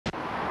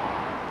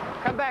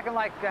Come back in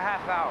like a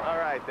half hour. All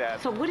right,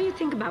 Dad. So what do you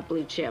think about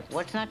blue chips?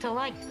 What's not to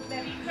like?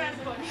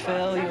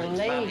 Phil, you're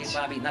late.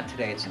 Bobby, not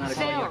today. It's not a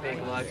Phil.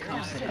 big lug.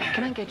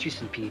 Can I get you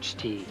some peach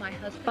tea? My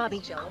husband Bobby.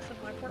 is jealous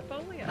of my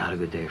portfolio. Not a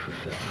good day for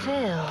Phil.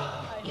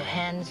 Phil, your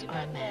hands are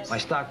a mess. My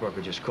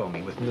stockbroker just called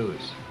me with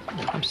news.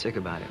 I'm sick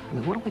about it. I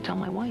mean, what do I tell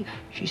my wife?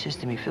 She says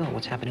to me, Phil,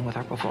 what's happening with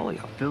our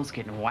portfolio? Phil's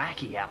getting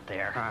wacky out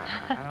there.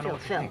 I don't know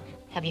what to think.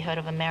 Have you heard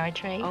of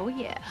Ameritrade? Oh,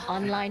 yeah.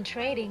 Online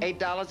trading.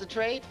 $8 a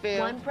trade,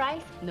 Phil. One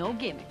price, no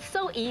gimmicks.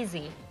 So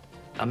easy.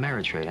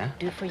 Ameritrade, huh?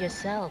 Do for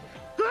yourself.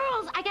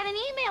 Girls, I got an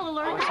email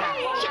alert. What's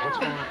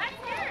going on?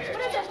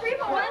 What is it,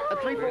 3-for-1? A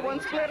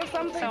 3-for-1 split or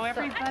something? So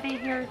everybody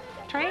here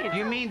traded.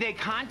 You mean they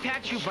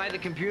contact you by the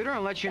computer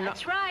and let you know?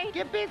 That's right.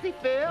 Get busy,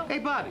 Phil. Hey,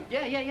 Bobby.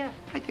 Yeah.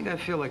 I think I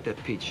feel like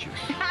that peach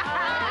juice.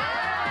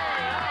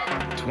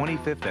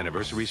 25th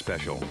anniversary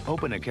special.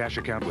 Open a cash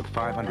account with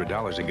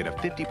 $500 and get a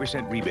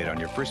 50% rebate on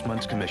your first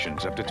month's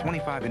commissions up to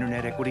 25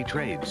 internet equity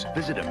trades.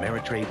 Visit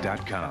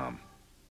Ameritrade.com.